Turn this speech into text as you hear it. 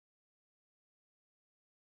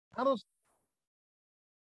How does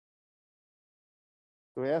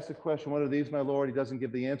So he asks the question, what are these, my Lord? He doesn't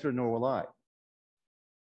give the answer, nor will I.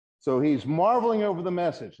 So he's marveling over the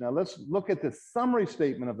message. Now let's look at the summary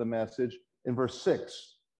statement of the message in verse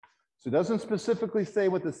 6. So it doesn't specifically say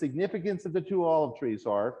what the significance of the two olive trees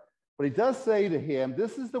are, but he does say to him,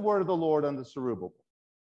 this is the word of the Lord unto Zerubbabel.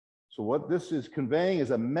 So what this is conveying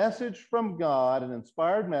is a message from God, an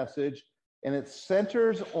inspired message, and it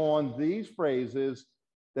centers on these phrases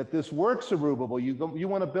that this work, Zerubbabel, you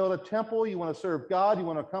want to build a temple, you want to serve God, you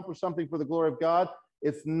want to accomplish something for the glory of God.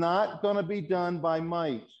 It's not going to be done by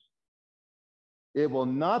might. It will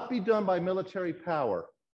not be done by military power.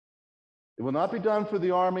 It will not be done for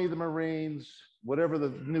the Army, the Marines, whatever the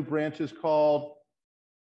new branch is called,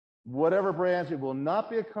 whatever branch. It will not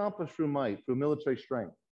be accomplished through might, through military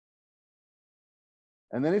strength.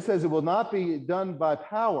 And then he says it will not be done by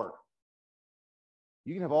power.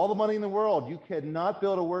 You can have all the money in the world. You cannot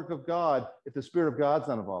build a work of God if the Spirit of God's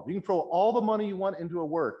not involved. You can throw all the money you want into a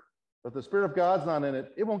work, but if the Spirit of God's not in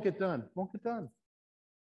it, it won't get done. It won't get done.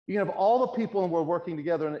 You can have all the people in the world working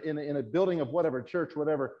together in a building of whatever, church,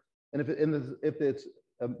 whatever, and if it's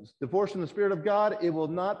divorced from the Spirit of God, it will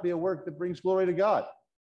not be a work that brings glory to God.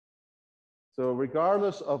 So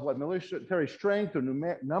regardless of what military strength or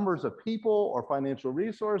numbers of people or financial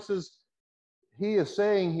resources, he is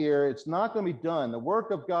saying here, it's not going to be done. The work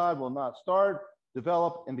of God will not start,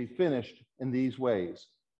 develop, and be finished in these ways.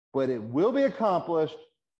 But it will be accomplished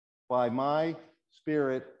by my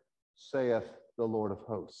Spirit, saith the Lord of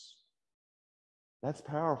hosts. That's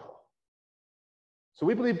powerful. So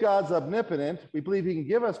we believe God's omnipotent. We believe he can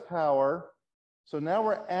give us power. So now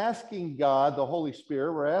we're asking God, the Holy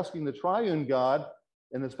Spirit, we're asking the triune God,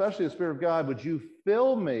 and especially the Spirit of God, would you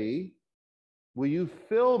fill me? Will you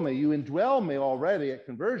fill me? You indwell me already at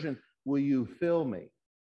conversion. Will you fill me?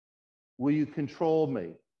 Will you control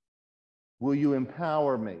me? Will you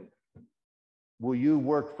empower me? Will you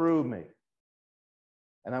work through me?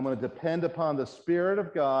 And I'm going to depend upon the Spirit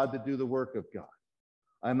of God to do the work of God.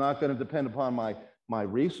 I'm not going to depend upon my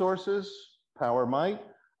resources, power, might.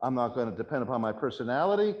 I'm not going to depend upon my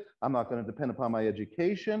personality. I'm not going to depend upon my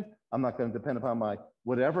education. I'm not going to depend upon my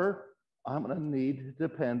whatever. I'm going to need to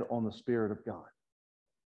depend on the Spirit of God.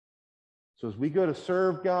 So as we go to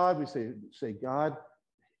serve God, we say, God,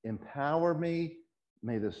 empower me.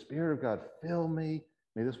 May the Spirit of God fill me.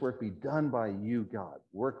 May this work be done by you, God.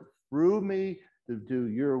 Work through me to do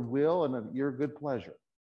your will and your good pleasure.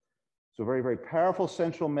 So very, very powerful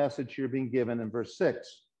central message here being given in verse 6.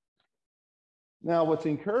 Now, what's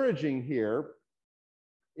encouraging here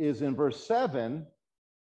is in verse 7,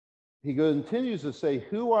 he continues to say,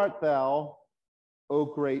 who art thou, O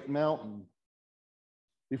great mountain?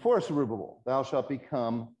 Before Zerubbabel, thou shalt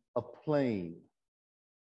become a plain.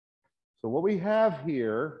 So what we have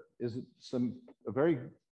here is a very,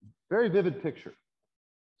 very vivid picture.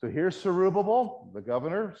 So here's Zerubbabel, the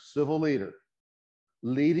governor, civil leader,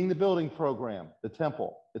 leading the building program, the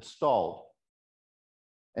temple. It's stalled.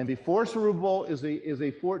 And before Zerubbabel is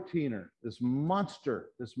a 14er, this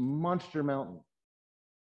monster mountain.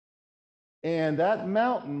 And that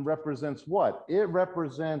mountain represents what? It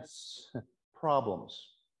represents problems.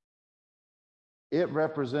 It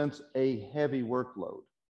represents a heavy workload.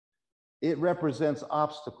 It represents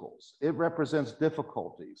obstacles. It represents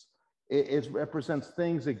difficulties. It represents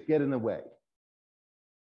things that get in the way.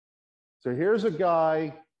 So here's a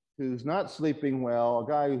guy who's not sleeping well, a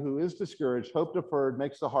guy who is discouraged, hope deferred,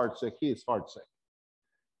 makes the heart sick. He is heart sick.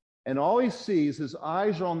 And all he sees, his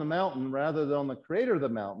eyes are on the mountain rather than on the creator of the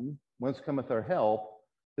mountain, whence cometh our help.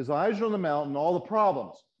 His eyes are on the mountain, all the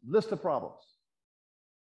problems, list of problems.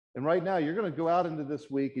 And right now, you're going to go out into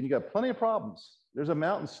this week and you got plenty of problems. There's a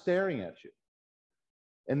mountain staring at you.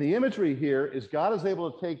 And the imagery here is God is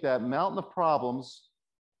able to take that mountain of problems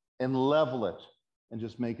and level it and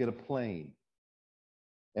just make it a plain.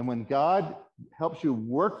 And when God helps you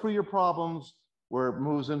work through your problems where it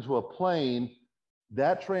moves into a plain,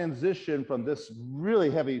 that transition from this really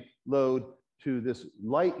heavy load to this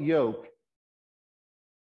light yoke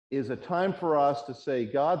is a time for us to say,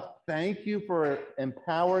 God, thank you for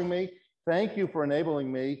empowering me. Thank you for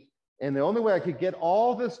enabling me. And the only way I could get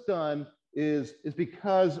all this done is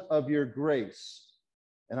because of your grace.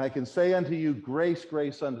 And I can say unto you, grace,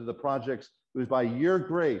 grace unto the projects. It was by your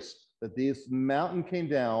grace that this mountain came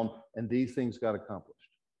down and these things got accomplished.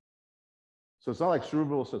 So it's not like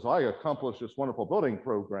Zerubbabel says, I accomplished this wonderful building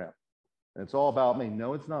program. And it's all about me.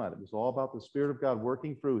 No, it's not. It was all about the Spirit of God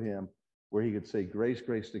working through him where he could say, grace,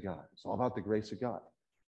 grace to God. It's all about the grace of God.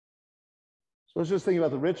 So let's just think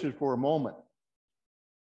about the riches for a moment.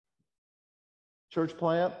 Church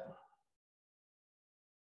plant,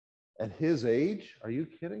 At his age? Are you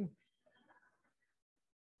kidding?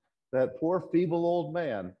 That poor, feeble old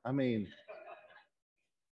man. I mean,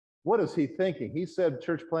 what is he thinking? He said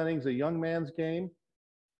church planting is a young man's game.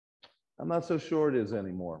 I'm not so sure it is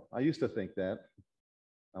anymore. I used to think that.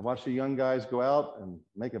 I watch the young guys go out and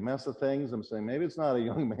make a mess of things. I'm saying maybe it's not a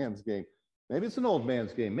young man's game. Maybe it's an old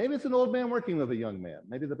man's game. Maybe it's an old man working with a young man.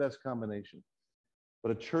 Maybe the best combination.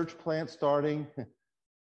 But a church plant starting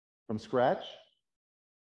from scratch.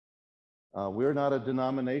 We're not a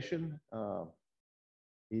denomination.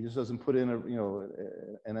 He just doesn't put in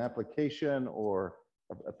an application or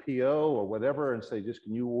a PO or whatever and say, just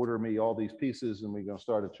can you order me all these pieces and we're going to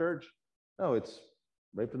start a church? No, it's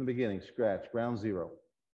right from the beginning, scratch, ground zero.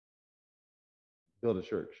 Build a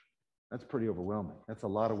church. That's pretty overwhelming. That's a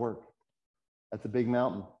lot of work. That's a big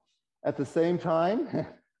mountain. At the same time,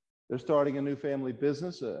 they're starting a new family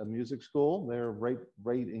business, a music school. They're right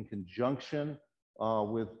in conjunction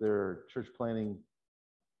with their church planning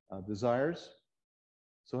desires.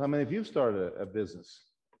 So how many of you started a business?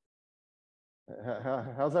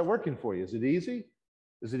 How's that working for you? Is it easy?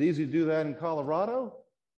 Is it easy to do that in Colorado?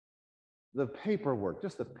 The paperwork,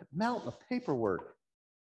 just the mountain of paperwork.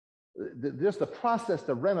 Just the process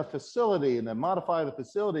to rent a facility and then modify the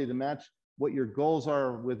facility to match what your goals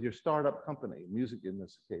are with your startup company, music in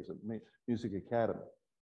this case, Music Academy.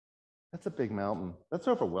 That's a big mountain. That's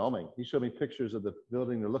overwhelming. He showed me pictures of the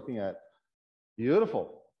building they're looking at.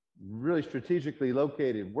 Beautiful, really strategically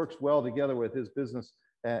located, works well together with his business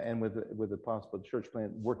and with the possible church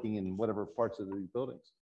plant working in whatever parts of these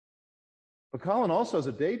buildings. But Colin also has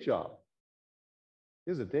a day job.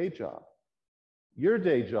 He has a day job. Your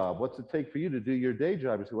day job, what's it take for you to do your day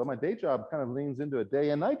job? You say, well, my day job kind of leans into a day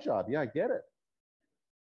and night job. Yeah, I get it.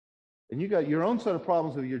 And you got your own set of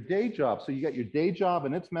problems with your day job. So you got your day job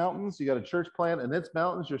and its mountains. You got a church plant and its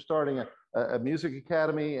mountains. You're starting a music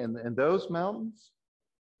academy and those mountains.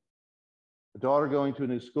 A daughter going to a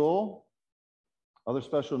new school. Other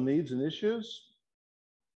special needs and issues.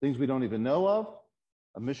 Things we don't even know of.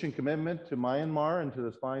 A mission commitment to Myanmar and to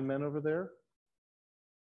those fine men over there.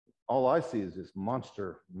 All I see is this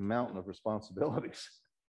monster mountain of responsibilities.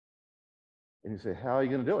 And you say, how are you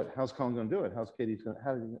going to do it? How's Colin going to do it? How's Katie's going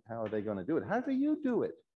to, how are they going to do it? How do you do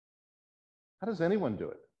it? How does anyone do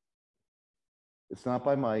it? It's not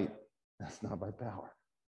by might, that's not by power,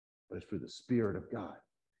 but it's through the Spirit of God.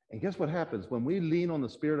 And guess what happens? When we lean on the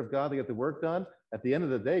Spirit of God to get the work done, at the end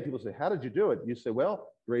of the day, people say, how did you do it? You say,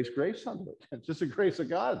 well, grace, son. It's just the grace of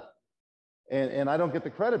God. And I don't get the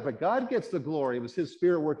credit, but God gets the glory. It was his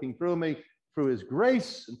Spirit working through me, through his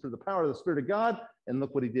grace and through the power of the Spirit of God. And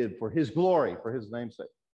look what he did for his glory, for his namesake.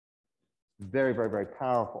 Very, very, very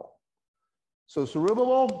powerful. So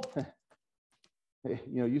Zerubbabel,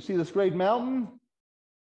 you see this great mountain,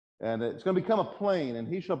 and it's going to become a plain,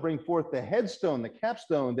 and he shall bring forth the headstone, the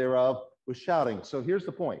capstone thereof, with shouting. So here's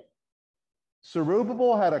the point.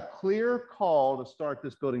 Zerubbabel had a clear call to start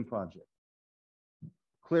this building project.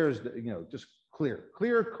 Clear as, just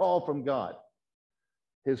clear call from God.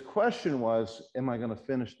 His question was, am I going to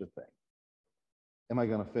finish the thing? Am I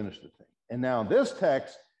going to finish the thing? And now in this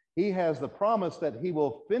text, he has the promise that he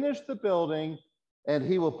will finish the building and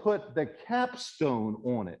he will put the capstone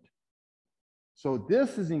on it. So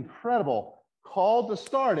this is incredible. Called to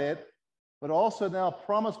start it, but also now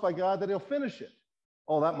promised by God that he'll finish it.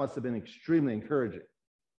 Oh, that must have been extremely encouraging.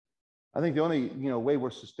 I think the only way we're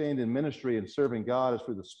sustained in ministry and serving God is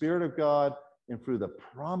through the Spirit of God and through the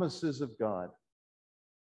promises of God.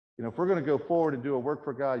 If we're going to go forward and do a work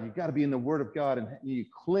for God, you've got to be in the Word of God and you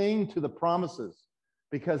cling to the promises,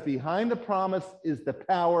 because behind the promise is the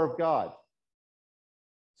power of God.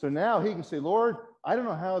 So now he can say, Lord, I don't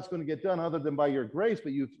know how it's going to get done other than by your grace,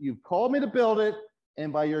 but you've called me to build it,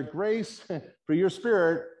 and by your grace, for your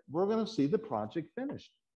Spirit, we're going to see the project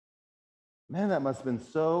finished. Man, that must have been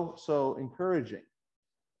so encouraging,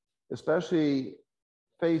 especially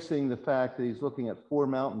facing the fact that he's looking at 4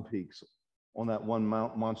 mountain peaks on that one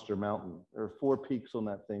monster mountain. There are 4 peaks on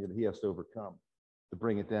that thing that he has to overcome to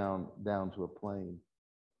bring it down to a plain.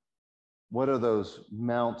 What are those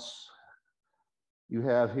mounts? You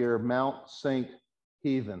have here Mount St.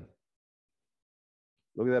 Heathen.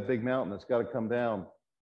 Look at that big mountain that's got to come down.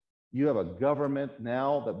 You have a government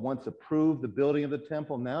now that once approved the building of the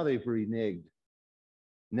temple. Now they've reneged.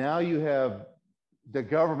 Now you have the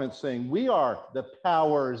government saying, we are the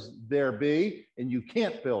powers there be, and you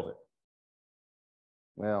can't build it.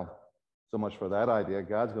 Well, so much for that idea.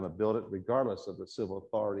 God's going to build it regardless of the civil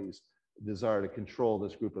authorities' desire to control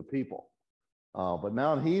this group of people. But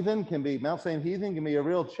Mount St. Heathen can be a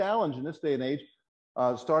real challenge in this day and age.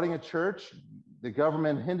 Starting a church, the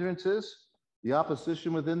government hindrances, the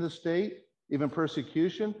opposition within the state, even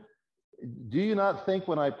persecution. Do you not think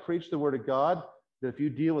when I preach the word of God that if you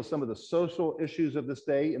deal with some of the social issues of this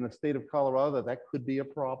day in the state of Colorado, that that could be a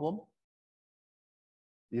problem?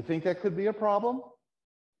 Do you think that could be a problem?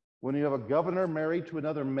 When you have a governor married to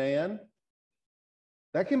another man,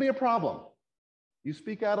 that can be a problem. You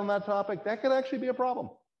speak out on that topic, that could actually be a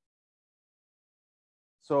problem.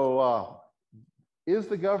 So is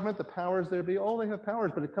the government the powers there be? Oh, they have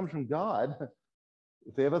powers, but it comes from God.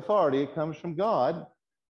 If they have authority, it comes from God.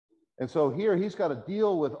 And so here he's got to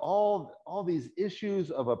deal with all these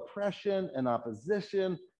issues of oppression and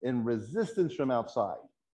opposition and resistance from outside.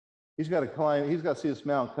 He's got to climb, he's got to see this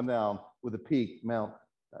mountain come down with a peak, Mount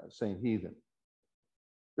St. Heathen.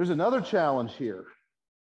 There's another challenge here.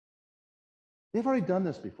 They've already done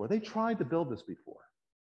this before. They tried to build this before.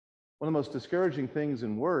 One of the most discouraging things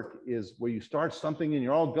in work is where you start something and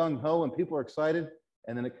you're all gung-ho and people are excited,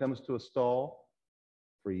 and then it comes to a stall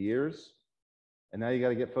for years. And now you got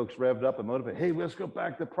to get folks revved up and motivated. Hey, let's go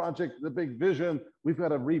back to project, the big vision. We've got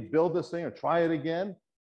to rebuild this thing or try it again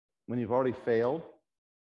when you've already failed.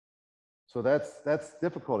 So that's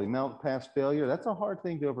difficulty. Mount past failure, that's a hard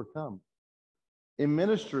thing to overcome. In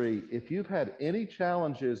ministry, if you've had any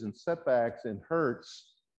challenges and setbacks and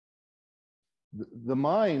hurts, the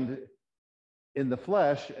mind in the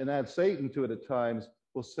flesh, and add Satan to it at times,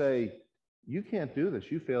 will say, you can't do this.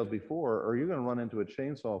 You failed before, or you're going to run into a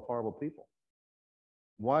chainsaw of horrible people.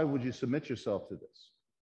 Why would you submit yourself to this?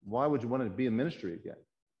 Why would you want to be in ministry again?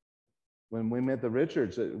 When we met the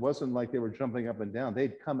Richards, it wasn't like they were jumping up and down.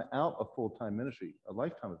 They'd come out of full-time ministry, a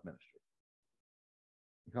lifetime of ministry.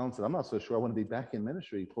 Colin said, I'm not so sure I want to be back in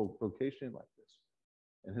ministry vocationally like this.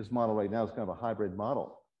 And his model right now is kind of a hybrid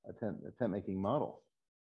model, a tent-making model.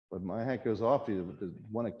 But my hat goes off to you to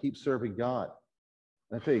want to keep serving God.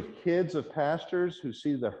 And I tell you, kids of pastors who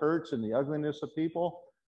see the hurts and the ugliness of people,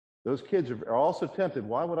 those kids are also tempted.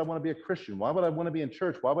 Why would I want to be a Christian? Why would I want to be in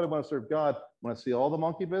church? Why would I want to serve God when I see all the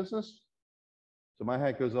monkey business? So my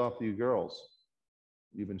hat goes off to you girls.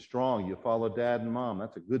 You've been strong. You follow dad and mom.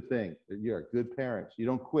 That's a good thing. You're good parents. You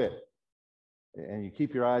don't quit. And you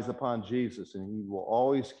keep your eyes upon Jesus, and you will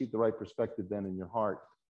always keep the right perspective then in your heart,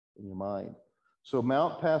 in your mind. So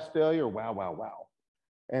Mount past failure, wow, wow, wow.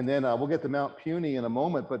 And then we'll get to Mount Puny in a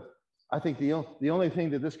moment, but I think the only thing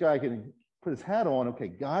that this guy can put his hat on, okay,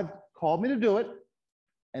 God called me to do it,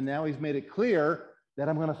 and now he's made it clear that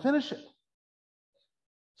I'm going to finish it.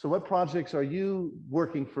 So what projects are you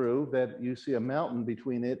working through that you see a mountain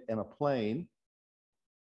between it and a plain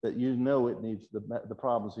that you know it needs, the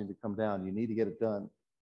problems need to come down, you need to get it done,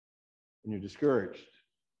 and you're discouraged?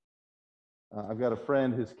 I've got a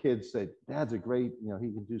friend, his kids say, Dad's a great,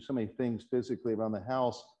 he can do so many things physically around the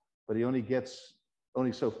house, but he only gets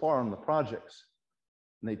so far on the projects.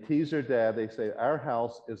 And they tease their dad, they say, our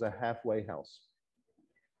house is a halfway house.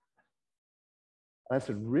 And I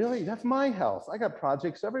said, really? That's my house. I got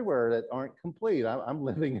projects everywhere that aren't complete. I'm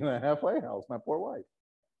living in a halfway house, my poor wife.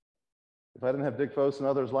 If I didn't have Dick Foss and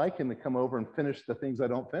others like him to come over and finish the things I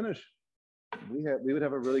don't finish, we would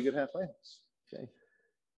have a really good halfway house. Okay.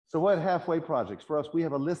 So what halfway projects? For us, we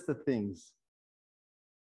have a list of things.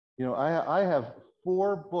 I have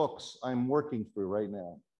 4 books I'm working through right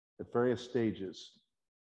now at various stages.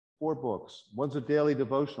 4 books. One's a daily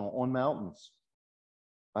devotional on mountains.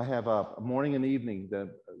 I have a morning and evening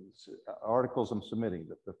articles I'm submitting.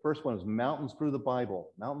 The first one is Mountains Through the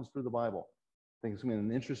Bible. Mountains Through the Bible. I think it's going to be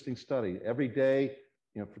an interesting study. Every day,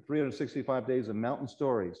 for 365 days of mountain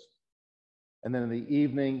stories. And then in the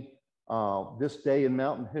evening, this day in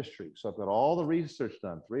mountain history. So I've got all the research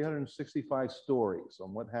done, 365 stories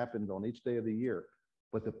on what happened on each day of the year.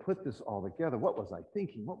 But to put this all together, what was I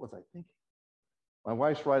thinking? What was I thinking? My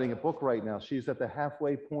wife's writing a book right now. She's at the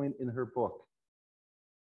halfway point in her book.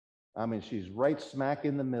 I mean, she's right smack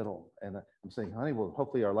in the middle. And I'm saying, honey, well,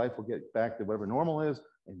 hopefully our life will get back to whatever normal is.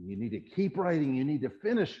 And you need to keep writing. You need to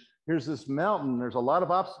finish. Here's this mountain. There's a lot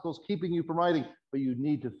of obstacles keeping you from writing, but you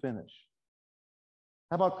need to finish.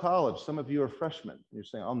 How about college? Some of you are freshmen. You're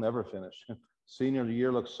saying, I'll never finish. Senior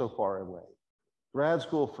year looks so far away. Grad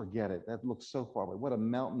school, forget it. That looks so far away. What a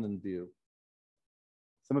mountain in view.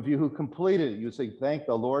 Some of you who completed it, you say, thank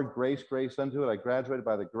the Lord, grace, grace unto it. I graduated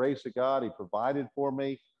by the grace of God. He provided for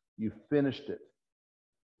me. You finished it.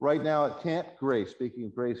 Right now at Camp Grace, speaking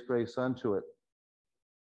of grace, grace unto it,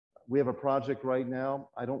 we have a project right now.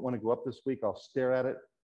 I don't want to go up this week. I'll stare at it.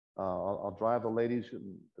 I'll drive the ladies.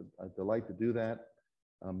 I delight to do that.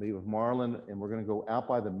 Be with Marlon, and we're going to go out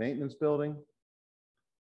by the maintenance building.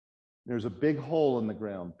 There's a big hole in the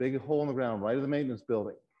ground right in the maintenance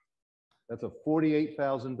building. That's a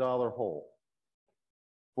 $48,000 hole.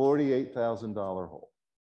 $48,000 hole.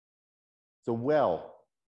 It's a well.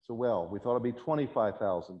 It's a well. We thought it'd be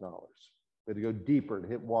 $25,000. We had to go deeper to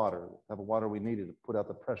hit water, have the water we needed to put out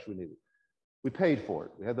the pressure we needed. We paid for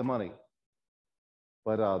it. We had the money.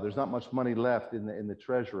 But there's not much money left in the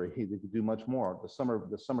treasury. We could do much more.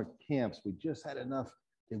 The summer camps, we just had enough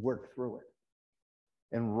to work through it.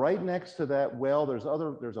 And right next to that well, there's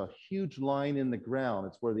a huge line in the ground.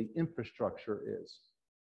 It's where the infrastructure is.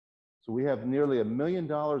 So we have nearly $1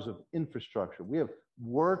 million of infrastructure. We have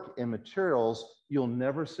work and materials you'll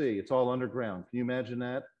never see. It's all underground. Can you imagine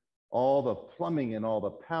that? All the plumbing and all the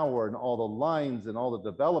power and all the lines and all the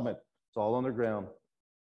development, it's all underground.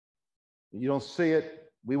 You don't see it,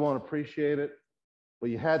 we won't appreciate it, but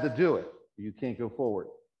you had to do it. You can't go forward.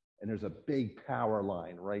 And there's a big power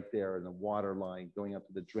line right there and the water line going up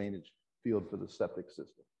to the drainage field for the septic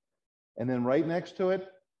system. And then right next to it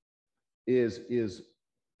is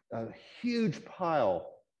a huge pile,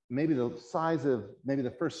 maybe the size of maybe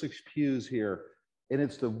the first 6 pews here, and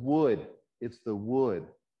it's the wood. It's the wood.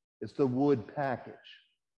 It's the wood package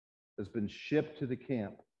that's been shipped to the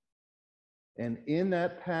camp. And in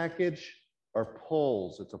that package are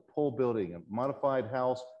poles. It's a pole building, a modified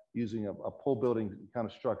house using a pole building kind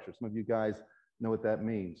of structure. Some of you guys know what that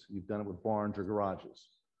means. You've done it with barns or garages.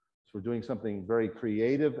 So we're doing something very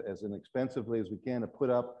creative, as inexpensively as we can, to put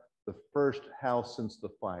up the first house since the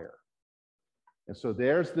fire. And so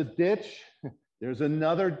there's the ditch, there's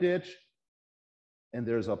another ditch, and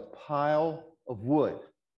there's a pile of wood.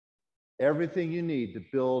 Everything you need to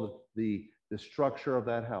build the structure of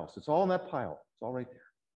that house. It's all in that pile. It's all right there.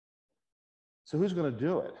 So who's going to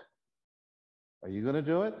do it? Are you going to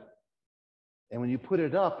do it? And when you put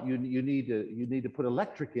it up, you need to put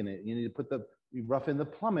electric in it. You need to you rough in the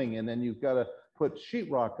plumbing, and then you've got to put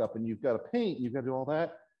sheetrock up, and you've got to paint, and you've got to do all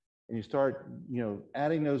that. And you start,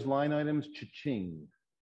 adding those line items, cha-ching,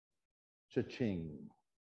 cha-ching,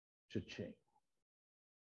 cha-ching.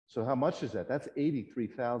 So how much is that? That's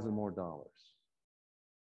 $83,000 more dollars.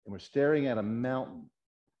 And we're staring at a mountain,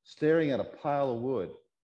 staring at a pile of wood,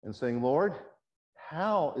 and saying, Lord,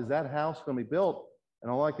 how is that house going to be built?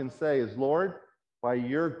 And all I can say is, Lord, by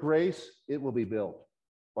your grace, it will be built.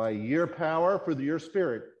 By your power, for your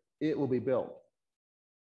spirit, it will be built.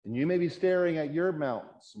 And you may be staring at your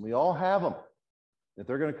mountains, and we all have them. If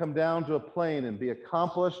they're going to come down to a plane and be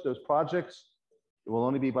accomplished, those projects, it will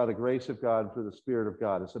only be by the grace of God and through the Spirit of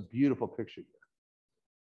God. It's a beautiful picture here.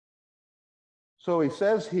 So he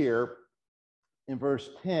says here in verse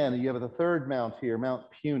 10, you have the third mount here, Mount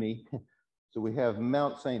Puny. So we have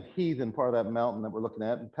Mount St. Heathen, part of that mountain that we're looking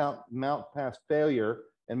at, and Mount Past Failure,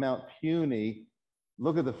 and Mount Puny.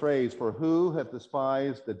 Look at the phrase, for who hath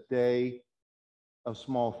despised the day of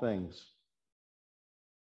small things?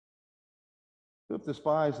 Who hath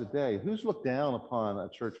despised the day? Who's looked down upon a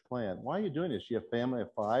church plant? Why are you doing this? You have a family of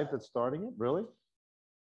 5 that's starting it? Really?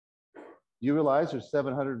 You realize there's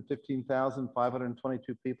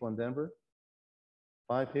 715,522 people in Denver?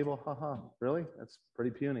 5 people? Haha. Really? That's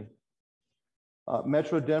pretty puny.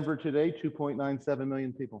 Metro Denver today, 2.97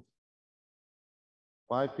 million people.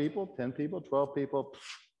 5 people, 10 people, 12 people,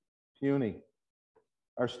 puny.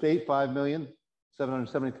 Our state,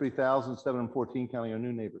 5,773,714, counting our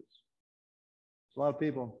new neighbors. It's a lot of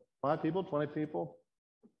people. 5 people, 20 people,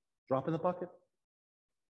 drop in the bucket.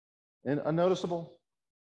 And unnoticeable.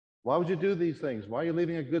 Why would you do these things? Why are you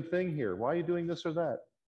leaving a good thing here? Why are you doing this or that?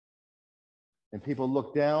 And people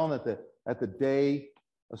look down at the day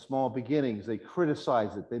of small beginnings. They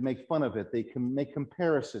criticize it. They make fun of it. They can make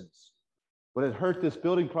comparisons. What had hurt this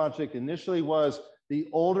building project initially was the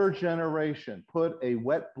older generation put a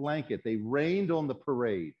wet blanket. They rained on the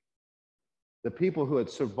parade. The people who had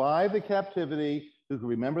survived the captivity, who could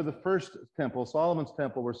remember the first temple, Solomon's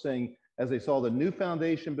temple, were saying, as they saw the new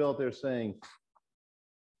foundation built, they're saying,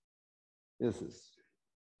 this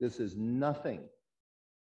is nothing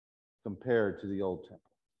compared to the old temple.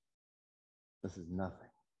 This is nothing.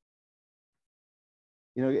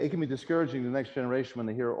 It can be discouraging to the next generation when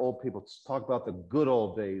they hear old people talk about the good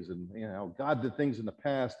old days and, God did things in the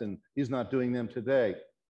past and he's not doing them today.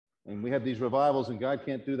 And we have these revivals and God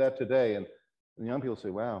can't do that today. And young people say,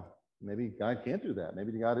 wow, maybe God can't do that.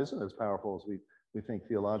 Maybe God isn't as powerful as we think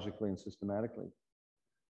theologically and systematically.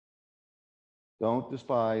 Don't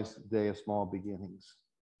despise the day of small beginnings.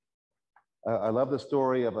 I love the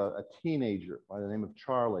story of a teenager by the name of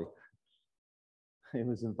Charlie. He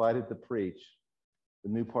was invited to preach the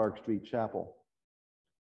New Park Street Chapel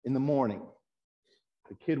in the morning.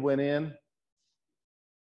 The kid went in,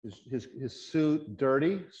 his suit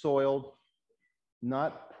dirty, soiled,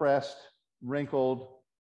 not pressed, wrinkled,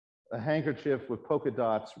 a handkerchief with polka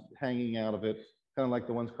dots hanging out of it, kind of like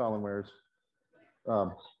the ones Colin wears.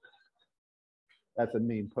 That's a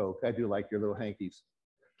mean poke. I do like your little hankies.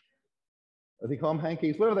 Do they call them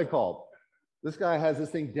hankies? What are they called? This guy has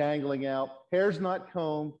this thing dangling out. Hair's not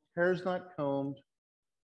combed. Hair's not combed.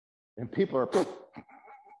 And people are,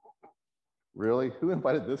 really? Who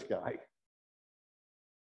invited this guy?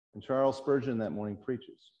 And Charles Spurgeon that morning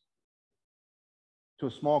preaches to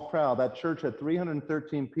a small crowd. That church had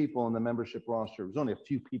 313 people in the membership roster. There was only a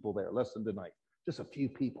few people there, less than tonight. Just a few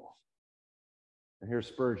people. And here's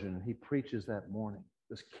Spurgeon, and he preaches that morning.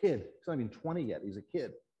 This kid, he's not even 20 yet, he's a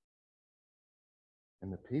kid.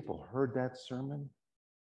 And the people heard that sermon.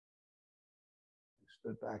 They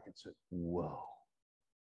stood back and said, whoa,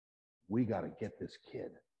 we got to get this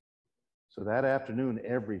kid. So that afternoon,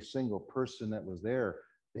 every single person that was there,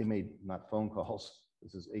 they made not phone calls,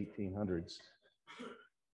 this is 1800s.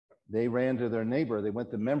 They ran to their neighbor. They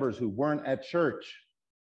went to members who weren't at church,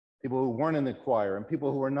 people who weren't in the choir, and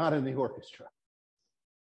people who were not in the orchestra.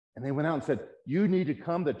 And they went out and said, you need to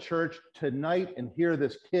come to church tonight and hear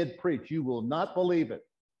this kid preach. You will not believe it.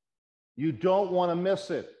 You don't want to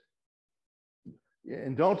miss it.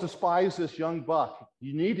 And don't despise this young buck.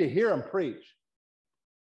 You need to hear him preach.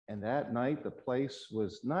 And that night, the place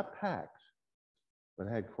was not packed, but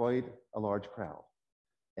had quite a large crowd.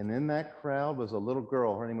 And in that crowd was a little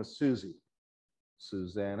girl. Her name was Susie.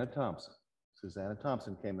 Susanna Thompson. Susanna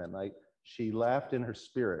Thompson came that night. She laughed in her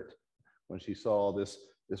spirit when she saw this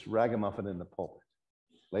ragamuffin in the pulpit.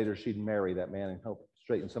 Later, she'd marry that man and help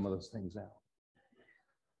straighten some of those things out.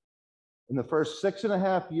 In the first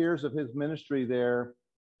 6.5 years of his ministry there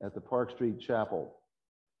at the Park Street Chapel,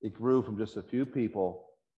 it grew from just a few people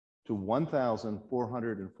to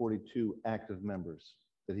 1,442 active members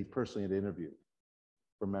that he personally had interviewed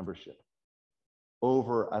for membership.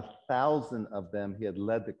 Over 1,000 of them he had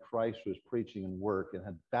led to Christ through his preaching and work and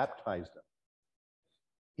had baptized them.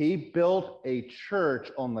 He built a church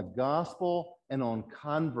on the gospel and on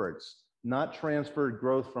converts, not transferred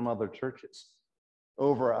growth from other churches.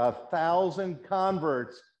 Over 1,000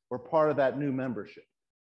 converts were part of that new membership.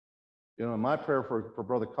 You know, my prayer for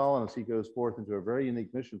Brother Colin as he goes forth into a very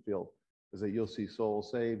unique mission field is that you'll see souls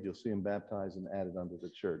saved, you'll see them baptized and added unto the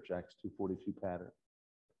church, Acts 2:42 pattern.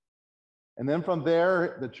 And then from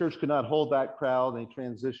there, the church could not hold that crowd, and he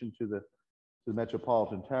transitioned to the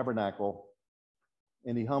Metropolitan Tabernacle.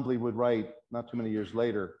 And he humbly would write, not too many years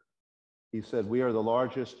later, he said, we are the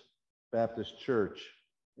largest Baptist church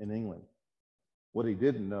in England. What he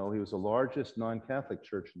didn't know, he was the largest non-Catholic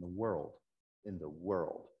church in the world. And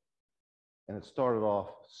it started off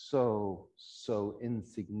so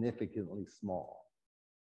insignificantly small.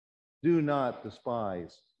 Do not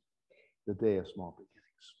despise the day of small beginnings.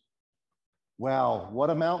 Wow, what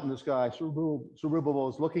a mountain this guy, Zerubbabel,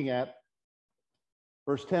 is looking at.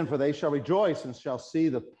 Verse 10, for they shall rejoice and shall see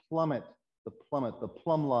the plumb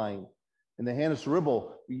line in the hand of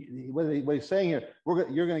Zerubbabel. What he's saying here,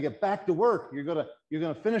 you're going to get back to work. You're going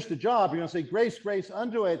to finish the job. You're going to say grace, grace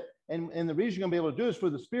unto it. And the reason you're going to be able to do this for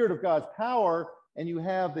the Spirit of God's power, and you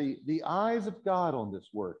have the eyes of God on this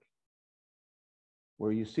work,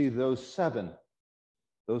 where you see those seven,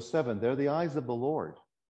 they're the eyes of the Lord.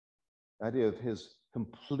 The idea of his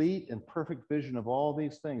complete and perfect vision of all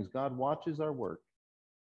these things. God watches our work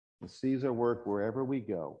and sees our work wherever we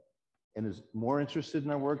go and is more interested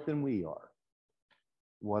in our work than we are.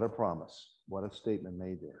 What a promise. What a statement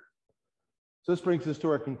made there. So this brings us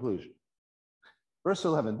to our conclusion. Verse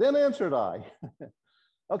 11, then answered I.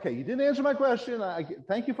 Okay, you didn't answer my question.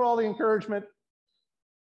 Thank you for all the encouragement.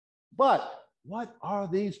 But what are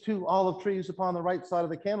these two olive trees upon the right side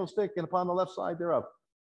of the candlestick and upon the left side thereof?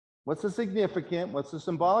 What's the significant, what's the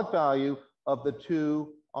symbolic value of the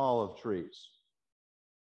two olive trees?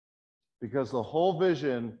 Because the whole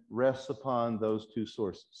vision rests upon those two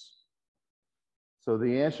sources. So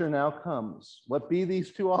the answer now comes. What be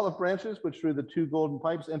these two olive branches, which through the two golden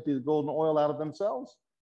pipes empty the golden oil out of themselves?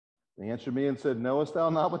 And he answered me and said, knowest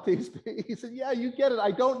thou not what these be? He said, yeah, you get it.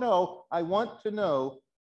 I don't know. I want to know,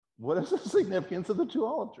 what is the significance of the two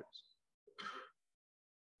olive trees?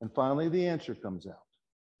 And finally, the answer comes out.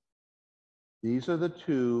 These are the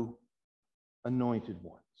two anointed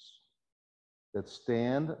ones that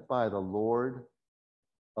stand by the Lord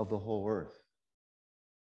of the whole earth.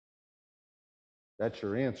 That's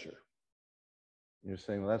your answer. You're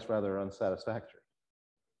saying, well, that's rather unsatisfactory.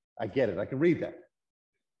 I get it. I can read that.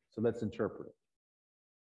 So let's interpret it.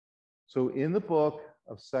 So in the book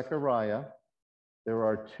of Zechariah, there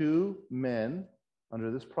are two men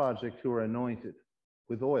under this project who are anointed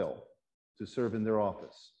with oil to serve in their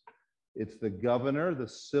office. It's the governor, the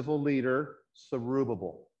civil leader,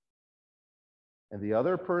 Zerubbabel. And the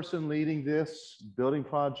other person leading this building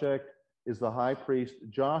project is the high priest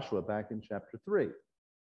Joshua back in chapter 3.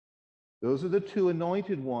 Those are the two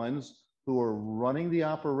anointed ones who are running the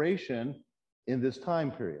operation in this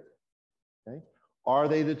time period. Okay? Are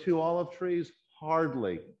they the two olive trees?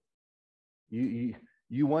 Hardly.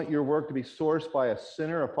 You want your work to be sourced by a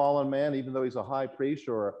sinner, a fallen man, even though he's a high priest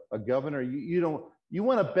or a governor. You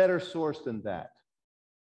want a better source than that.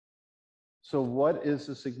 So what is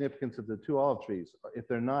the significance of the two olive trees? If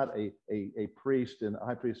they're not a priest and a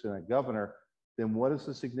high priest and a governor, then what is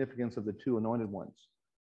the significance of the two anointed ones?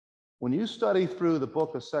 When you study through the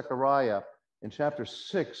book of Zechariah, in chapter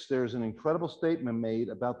 6, there's an incredible statement made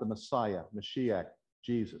about the Messiah, Mashiach,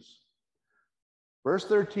 Jesus. Verse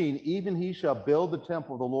 13, even he shall build the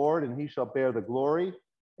temple of the Lord, and he shall bear the glory,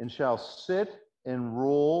 and shall sit and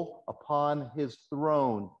rule upon his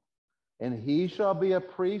throne. And he shall be a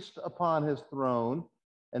priest upon his throne,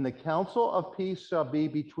 and the counsel of peace shall be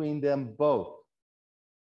between them both.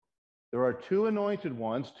 There are two anointed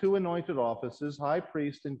ones, two anointed offices, high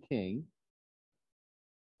priest and king.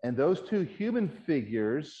 And those two human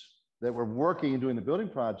figures that were working and doing the building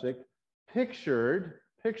project pictured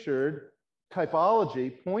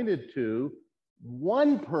typology pointed to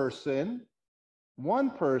one person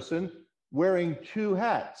wearing two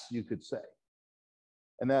hats, you could say.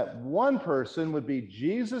 And that one person would be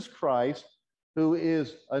Jesus Christ, who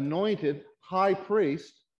is anointed high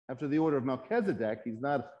priest after the order of Melchizedek. He's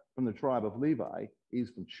not from the tribe of Levi. He's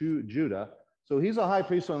from Judah. So he's a high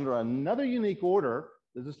priest under another unique order,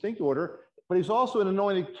 the distinct order, but he's also an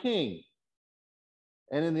anointed king.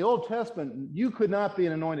 And in the Old Testament, you could not be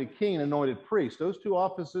an anointed king, an anointed priest. Those two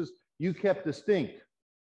offices you kept distinct.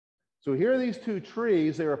 So here are these two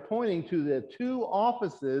trees. They are pointing to the two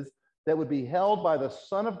offices that would be held by the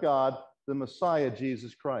Son of God, the Messiah,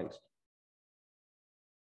 Jesus Christ.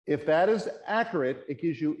 If that is accurate, it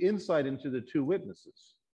gives you insight into the two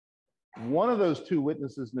witnesses. One of those two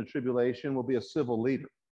witnesses in the tribulation will be a civil leader,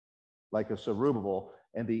 like a Zerubbabel,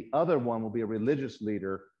 and the other one will be a religious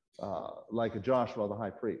leader, like a Joshua, the high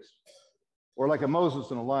priest, or like a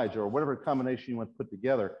Moses and Elijah, or whatever combination you want to put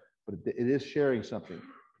together, but it is sharing something.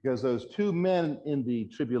 Because those two men in the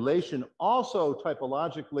tribulation also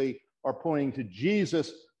typologically are pointing to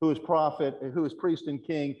Jesus, who is prophet, who is priest and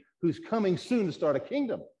king, who's coming soon to start a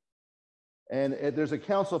kingdom. And there's a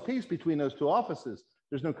council of peace between those two offices.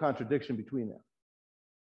 There's no contradiction between them.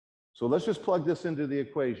 So let's just plug this into the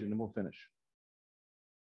equation and we'll finish.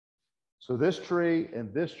 So this tree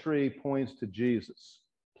and this tree points to Jesus,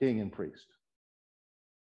 king and priest.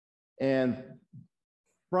 And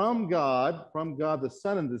from God the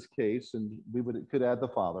Son in this case, and could add the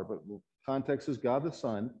Father, but context is God the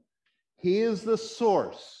Son. He is the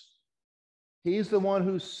source. He's the one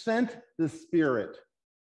who sent the Spirit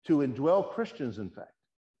to indwell Christians, in fact.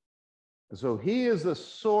 And so he is the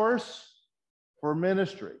source for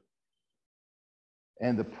ministry.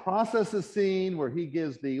 And the process is seen where he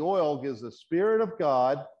gives the oil, gives the Spirit of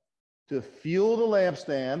God to fuel the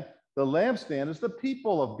lampstand. The lampstand is the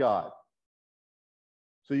people of God.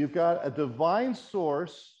 So you've got a divine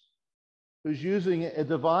source who's using a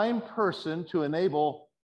divine person to enable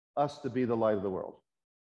us to be the light of the world.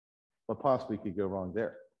 What possibly could go wrong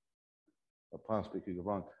there? What possibly could go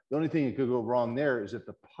wrong? The only thing that could go wrong there is if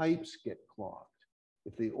the pipes get clogged,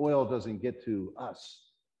 if the oil doesn't get to us.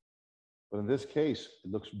 But in this case,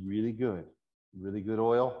 it looks really good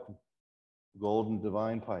oil, golden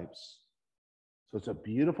divine pipes. So it's a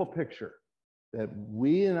beautiful picture that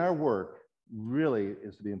we in our work really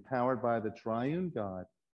is to be empowered by the triune God,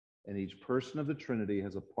 and each person of the Trinity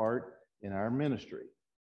has a part in our ministry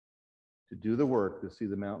to do the work, to see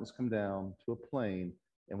the mountains come down to a plain,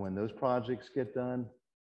 and when those projects get done,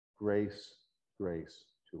 grace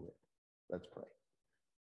to it. Let's pray.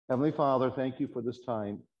 Heavenly Father, thank you for this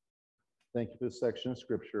time. Thank you for this section of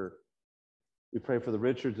Scripture. We pray for the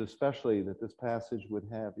Richards especially, that this passage would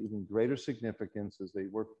have even greater significance as they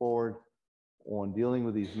work forward on dealing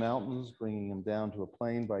with these mountains, bringing them down to a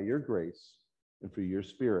plain by your grace and for your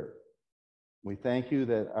Spirit. We thank you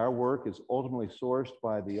that our work is ultimately sourced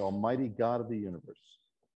by the Almighty God of the universe,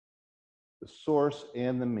 the source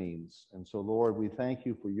and the means. And so, Lord, we thank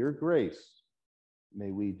you for your grace.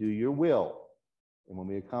 May we do your will. And when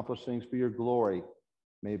we accomplish things for your glory,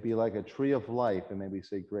 may it be like a tree of life, and may we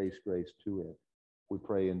say grace to it. We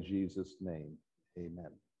pray in Jesus' name.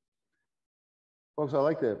 Amen. Folks, I'd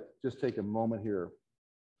like to just take a moment here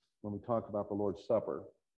when we talk about the Lord's Supper.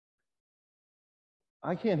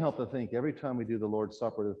 I can't help to think every time we do the Lord's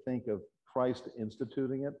Supper to think of Christ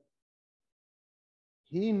instituting it.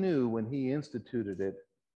 He knew when he instituted it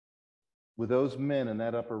with those men in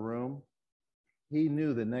that upper room, he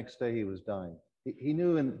knew the next day he was dying. He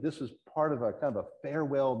knew, and this was part of a kind of a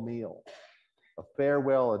farewell meal, a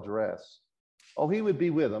farewell address. Oh, he would be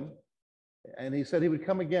with them. And he said he would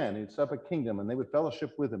come again. He'd set up a kingdom, and they would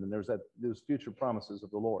fellowship with him. And there's those future promises of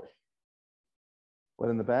the Lord. But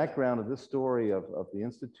in the background of this story of the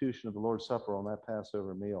institution of the Lord's Supper on that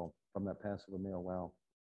Passover meal, from that Passover meal, wow,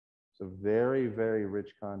 it's a very, very rich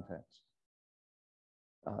context.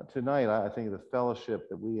 Tonight, I think the fellowship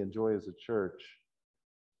that we enjoy as a church,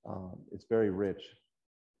 it's very rich.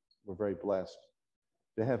 We're very blessed.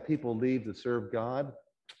 To have people leave to serve God,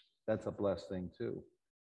 that's a blessed thing too.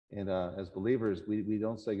 And as believers, we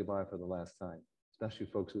don't say goodbye for the last time, especially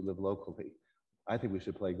folks who live locally. I think we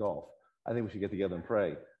should play golf. I think we should get together and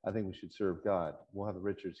pray. I think we should serve God. We'll have the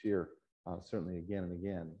Richards here certainly again and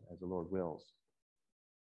again as the Lord wills.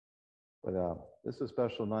 But this is a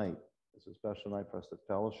special night. It's a special night for us to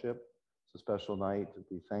fellowship. It's a special night to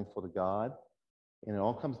be thankful to God. And it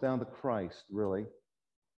all comes down to Christ, really.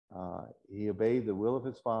 He obeyed the will of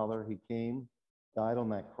his Father. He came, died on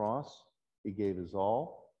that cross. He gave his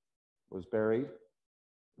all, was buried.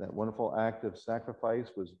 That wonderful act of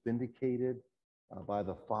sacrifice was vindicated by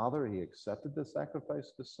the Father. He accepted the sacrifice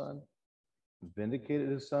of the Son, vindicated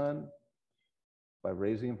his Son by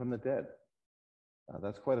raising him from the dead.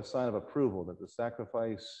 That's quite a sign of approval that the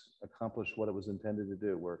sacrifice accomplished what it was intended to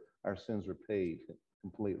do, where our sins were paid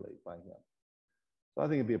completely by him. So I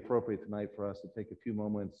think it'd be appropriate tonight for us to take a few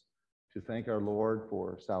moments to thank our Lord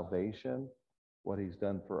for salvation, what he's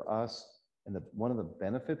done for us. And one of the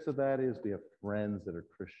benefits of that is we have friends that are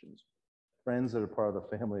Christians, friends that are part of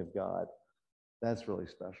the family of God. That's really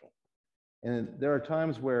special. And there are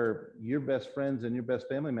times where your best friends and your best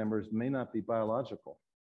family members may not be biological.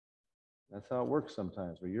 That's how it works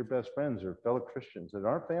sometimes, where your best friends are fellow Christians that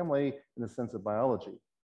aren't family in the sense of biology,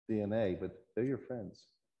 DNA, but they're your friends.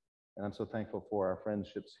 And I'm so thankful for our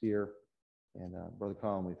friendships here. And Brother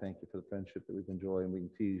Colin, we thank you for the friendship that we've enjoyed, and we can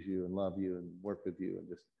tease you and love you and work with you and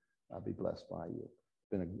just be blessed by you. It's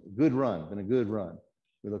been a good run,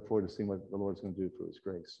 We look forward to seeing what the Lord's going to do through his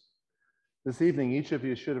grace. This evening, each of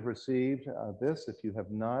you should have received this. If you have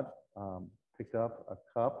not picked up a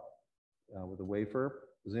cup with a wafer,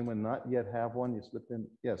 does anyone not yet have one? You slipped in.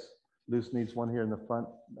 Yes, Luce needs one here in the front.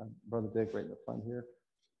 Brother Dick, right in the front here.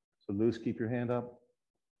 So Luce, keep your hand up.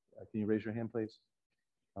 Can you raise your hand, please?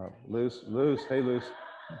 Luce, hey Luce.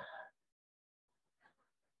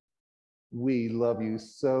 We love you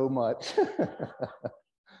so much.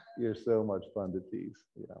 You're so much fun to tease.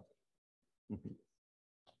 Yeah.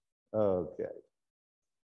 Okay.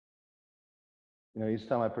 You know, each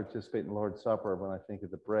time I participate in the Lord's Supper, when I think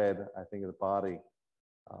of the bread, I think of the body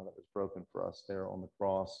that was broken for us there on the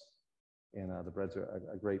cross. And the bread's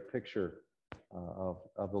a great picture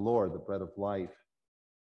of the Lord, the bread of life,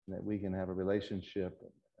 and that we can have a relationship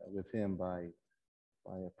with him by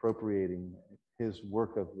appropriating his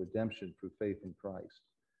work of redemption through faith in Christ.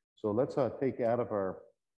 So let's take out of our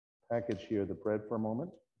package here the bread for a moment.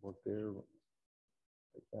 Work there.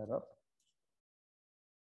 Take that up.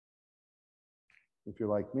 If you're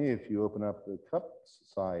like me, if you open up the cup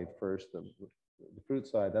side first, the fruit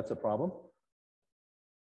side, that's a problem.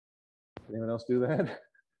 Anyone else do that?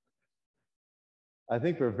 I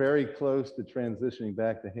think we're very close to transitioning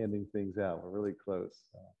back to handing things out. We're really close.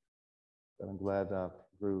 But I'm glad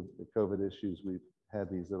through the COVID issues, we've had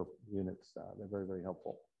these little units. They're very, very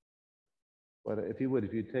helpful. But if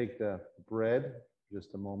you take the bread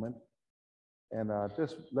just a moment, and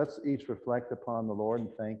just let's each reflect upon the Lord and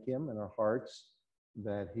thank him in our hearts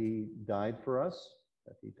that he died for us,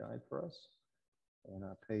 and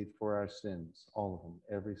paid for our sins, all of them,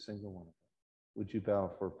 every single one of them. Would you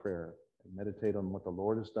bow for prayer and meditate on what the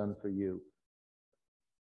Lord has done for you?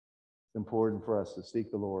 It's important for us to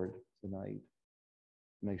seek the Lord tonight.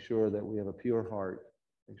 Make sure that we have a pure heart.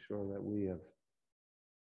 Make sure that we have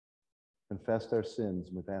confessed our sins,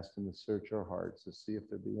 and we've asked him to search our hearts to see if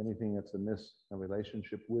there be anything that's amiss in a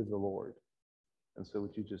relationship with the Lord. And so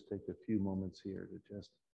would you just take a few moments here to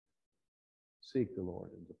just seek the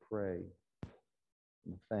Lord and to pray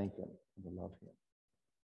and to thank him and to love him.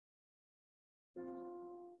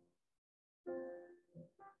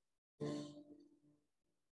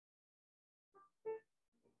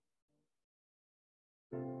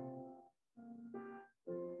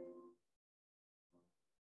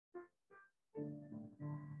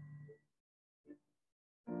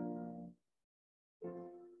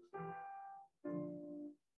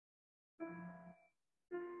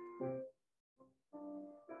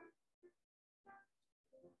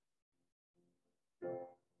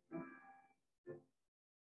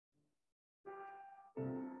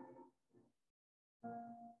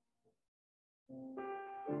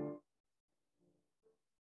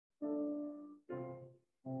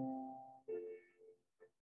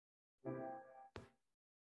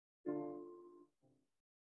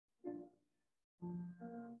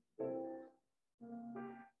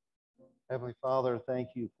 Heavenly Father, thank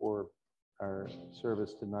you for our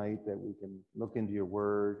service tonight, that we can look into your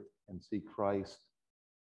word and see Christ,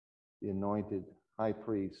 the anointed high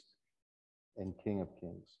priest and King of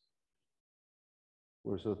Kings.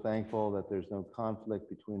 We're so thankful that there's no conflict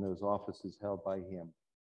between those offices held by him.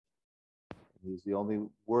 He's the only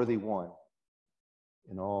worthy one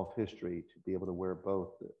in all of history to be able to wear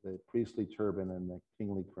both the priestly turban and the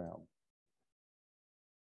kingly crown.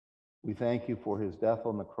 We thank you for his death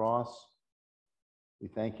on the cross. We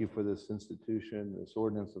thank you for this institution, this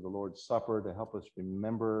ordinance of the Lord's Supper, to help us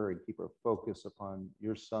remember and keep our focus upon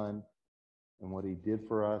your Son and what he did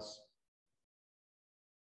for us.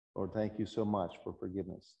 Lord, thank you so much for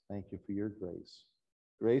forgiveness. Thank you for your grace.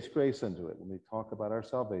 Grace, grace unto it when we talk about our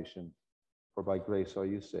salvation, for by grace are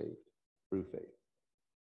you saved, through faith.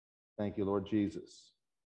 Thank you, Lord Jesus.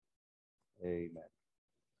 Amen.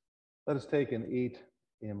 Let us take and eat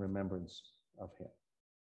in remembrance of him.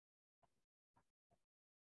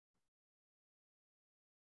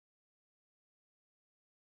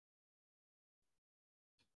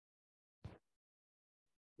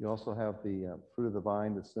 You also have the fruit of the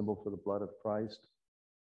vine, the symbol for the blood of Christ.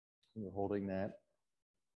 We're holding that.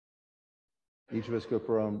 Each of us go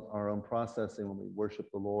through our own processing when we worship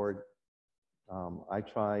the Lord. I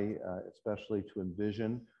try especially to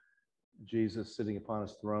envision Jesus sitting upon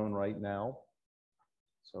his throne right now.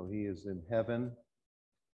 So he is in heaven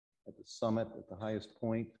at the summit, at the highest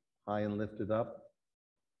point, high and lifted up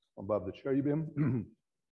above the cherubim.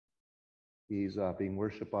 He's being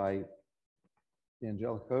worshipped by the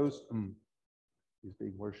angelic host. He's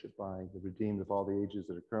being worshipped by the redeemed of all the ages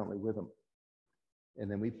that are currently with him.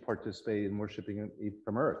 And then we participate in worshiping him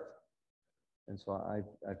from earth. And so I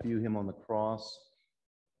view him on the cross,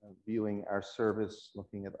 viewing our service,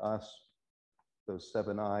 looking at us, those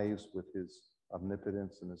seven eyes with his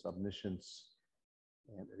omnipotence and his omniscience.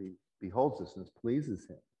 And that he beholds us and it pleases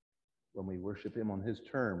him when we worship him on his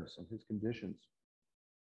terms, on his conditions.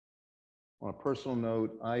 On a personal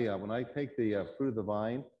note, when I take the fruit of the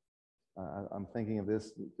vine, I'm thinking of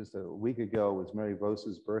this. Just a week ago was Mary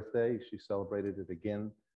Vose's birthday. She celebrated it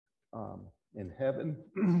again in heaven.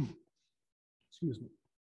 Excuse me.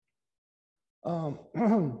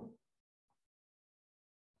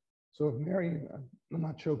 So if Mary, I'm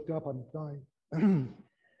not choked up, I'm dying.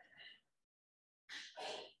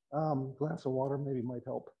 Glass of water maybe might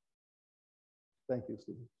help. Thank you,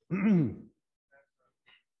 Stephen.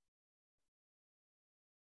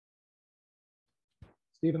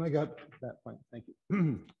 Stephen, I got that. Fine. Thank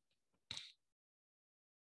you.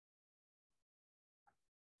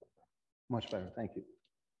 Much better. Thank you.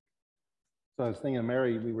 So I was thinking of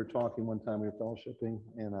Mary. We were talking one time, we were fellowshipping,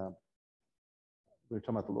 and we were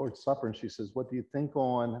talking about the Lord's Supper, and she says, what do you think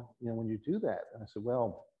on, when you do that? And I said,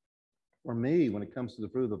 well, for me, when it comes to the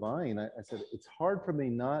fruit of the vine, I said, it's hard for me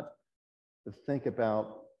not to think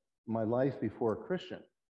about my life before a Christian.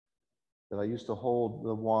 That I used to hold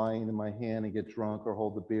the wine in my hand and get drunk, or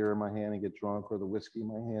hold the beer in my hand and get drunk, or the whiskey in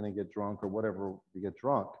my hand and get drunk, or whatever to get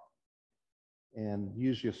drunk. And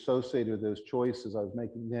usually associated with those choices I was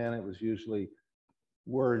making then, it was usually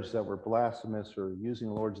words that were blasphemous or using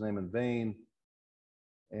the Lord's name in vain.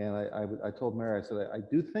 And I told Mary, I said, I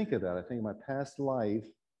do think of that. I think of my past life.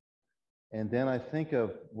 And then I think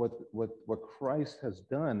of what Christ has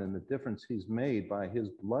done and the difference he's made by his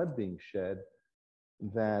blood being shed,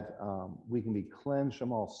 that we can be cleansed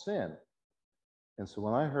from all sin. And so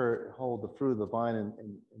when I hold the fruit of the vine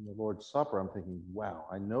in the Lord's Supper, I'm thinking, wow,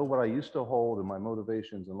 I know what I used to hold in my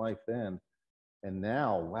motivations in life then. And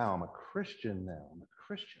now, wow, I'm a Christian now. I'm a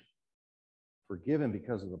Christian. Forgiven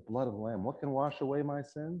because of the blood of the Lamb. What can wash away my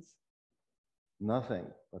sins? Nothing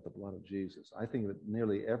but the blood of Jesus. I think of it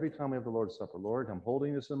nearly every time we have the Lord's Supper. Lord, I'm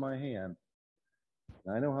holding this in my hand.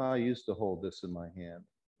 And I know how I used to hold this in my hand.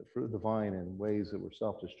 The fruit of the vine in ways that were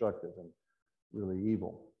self-destructive and really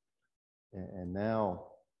evil. And now,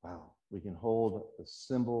 wow, we can hold the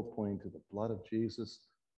symbol pointing to the blood of Jesus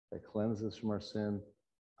that cleanses us from our sin.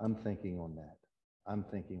 I'm thinking on that. I'm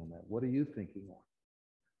thinking on that. What are you thinking on?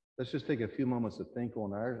 Let's just take a few moments to think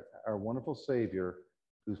on our wonderful Savior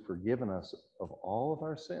who's forgiven us of all of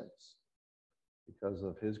our sins because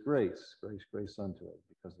of his grace, grace unto it,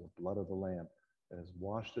 because of the blood of the Lamb that has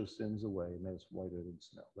washed those sins away and made us whiter than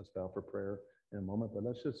snow. Let's bow for prayer in a moment, but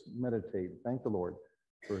let's just meditate and thank the Lord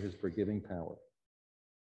for his forgiving power.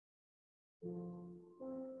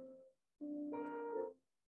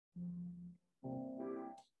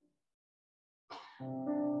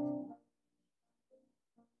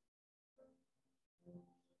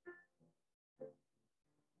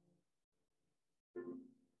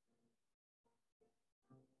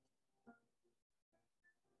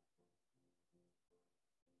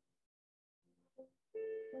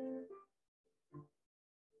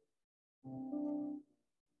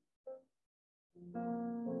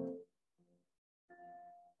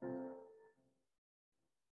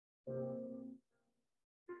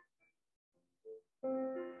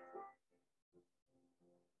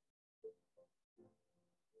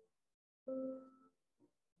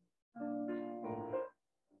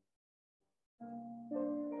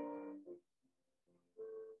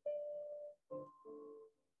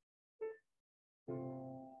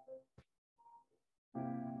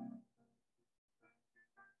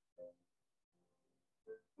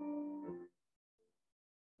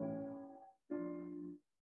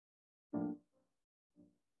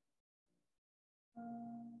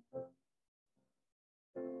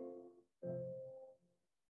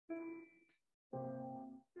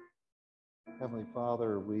 Heavenly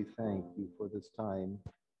Father, we thank you for this time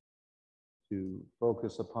to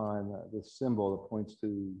focus upon this symbol that points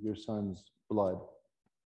to your Son's blood.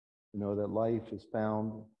 To know that life is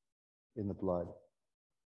found in the blood.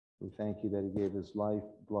 We thank you that he gave his life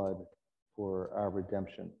blood for our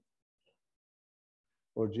redemption.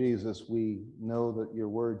 Lord Jesus, we know that your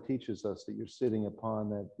word teaches us that you're sitting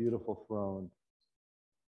upon that beautiful throne,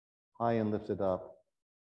 high and lifted up,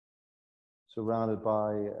 surrounded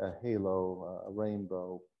by a halo, a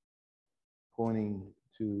rainbow, pointing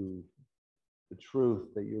to the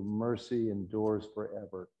truth that your mercy endures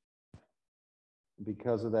forever.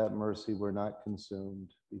 Because of that mercy, we're not consumed.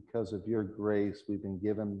 Because of your grace, we've been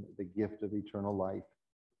given the gift of eternal life.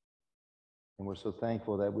 And we're so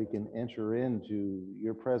thankful that we can enter into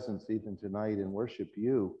your presence even tonight and worship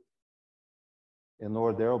you. And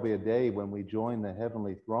Lord, there will be a day when we join the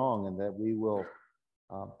heavenly throng and that we will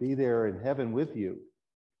be there in heaven with you.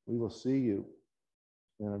 We will see you.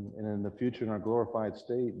 And in the future, in our glorified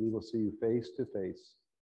state, we will see you face to face.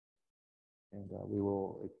 And we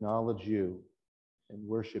will acknowledge you and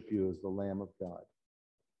worship you as the Lamb of God.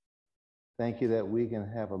 Thank you that we can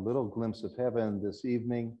have a little glimpse of heaven this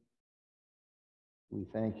evening. We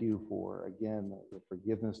thank you for, again, the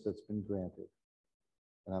forgiveness that's been granted.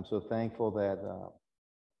 And I'm so thankful that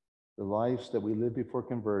the lives that we lived before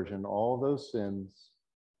conversion, all those sins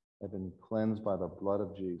have been cleansed by the blood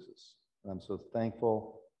of Jesus. And I'm so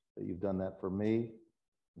thankful that you've done that for me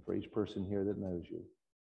and for each person here that knows you.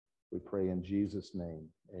 We pray in Jesus' name,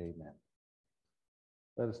 amen.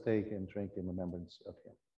 Let us take and drink in remembrance of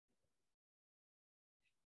him.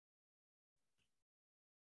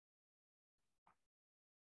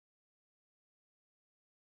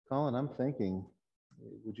 Colin, I'm thinking,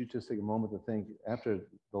 would you just take a moment to think, after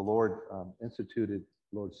the Lord instituted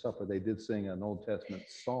Lord's Supper, they did sing an Old Testament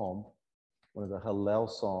psalm, one of the Hallel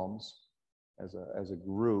Psalms, as a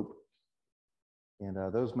group. And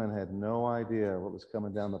those men had no idea what was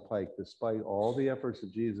coming down the pike, despite all the efforts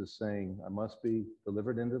of Jesus saying, I must be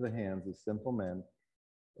delivered into the hands of sinful men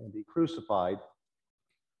and be crucified,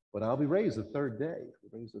 but I'll be raised the third day.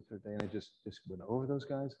 Raised the third day. And it just went over those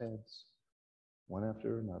guys' heads, one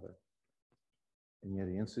after another. And yet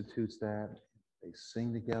he institutes that. They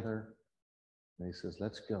sing together. And he says,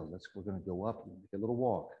 let's go. We're going to go up and make a little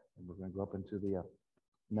walk. And we're going to go up into the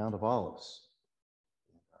Mount of Olives,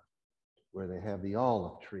 where they have the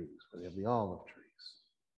olive trees, And we're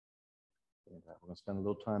going to spend a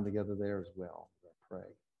little time together there as well. I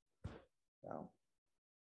pray. Now,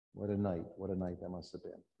 what a night that must have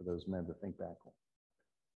been for those men to think back on.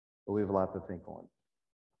 But we have a lot to think on.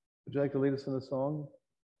 Would you like to lead us in a song?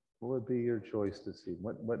 What would be your choice to see?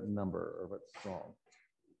 What number or what song?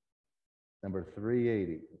 Number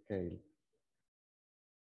 380.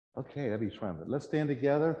 Okay, that'd be fun. Let's stand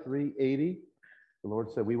together, 380. The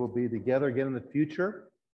Lord said we will be together again in the future.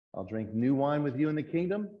 I'll drink new wine with you in the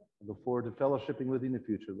kingdom. I look forward to fellowshipping with you in the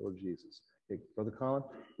future, Lord Jesus. Okay, Brother Colin,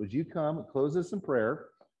 would you come and close this in prayer?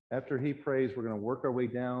 After he prays, we're going to work our way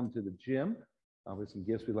down to the gym. With some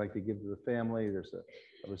gifts we'd like to give to the family. There's a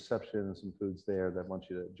reception and some foods there that I want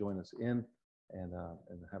you to join us in and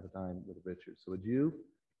have a time with Richard. So would you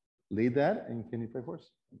lead that, and can you pray for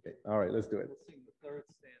us? Okay, all right, let's do it. We'll sing the third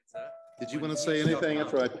stanza. Did you want to say anything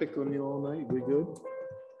after I picked on you all night? We good?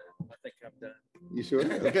 I think I'm done. You sure?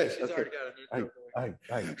 Okay. She's already got a new All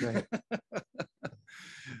right, go ahead.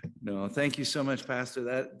 No, thank you so much,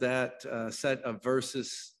 Pastor. That set of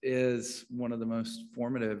verses is one of the most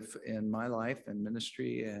formative in my life and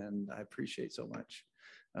ministry, and I appreciate so much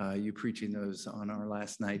you preaching those on our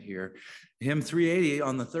last night here. Hymn 380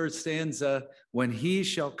 on the third stanza, when he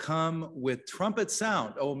shall come with trumpet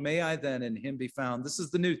sound, oh, may I then in him be found. This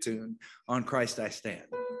is the new tune, On Christ I Stand.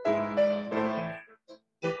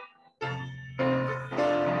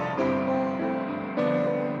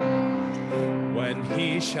 When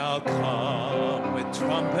he shall come with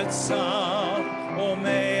trumpet sound. Oh,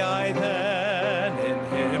 may I then in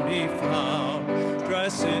him be found,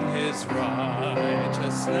 dressed in his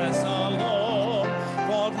righteousness alone,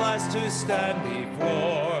 faultless to stand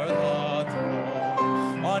before the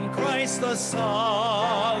throne. On Christ the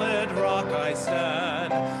solid rock I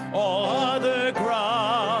stand, all other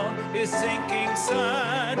ground is sinking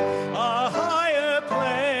sand. A higher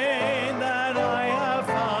plane than I have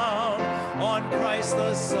found, on Christ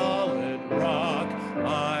the solid rock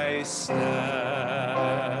I stand.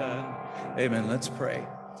 Amen. Let's pray.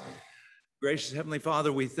 Gracious Heavenly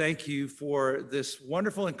Father, we thank you for this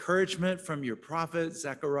wonderful encouragement from your prophet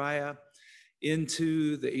Zechariah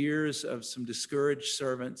into the ears of some discouraged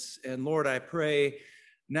servants. And Lord, I pray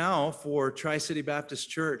now for Tri-City Baptist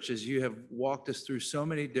Church, as you have walked us through so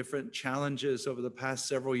many different challenges over the past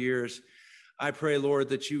several years. I pray, Lord,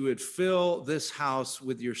 that you would fill this house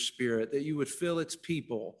with your spirit, that you would fill its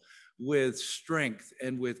people with strength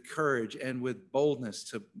and with courage and with boldness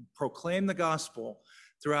to proclaim the gospel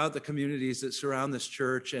throughout the communities that surround this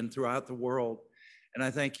church and throughout the world. And I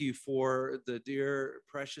thank you for the dear,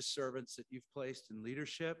 precious servants that you've placed in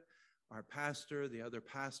leadership, our pastor, the other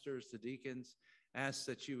pastors, the deacons. Ask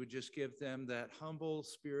that you would just give them that humble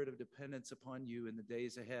spirit of dependence upon you in the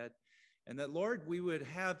days ahead. And that, Lord, we would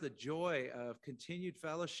have the joy of continued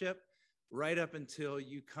fellowship right up until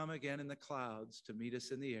you come again in the clouds to meet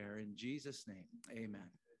us in the air. In Jesus' name, amen.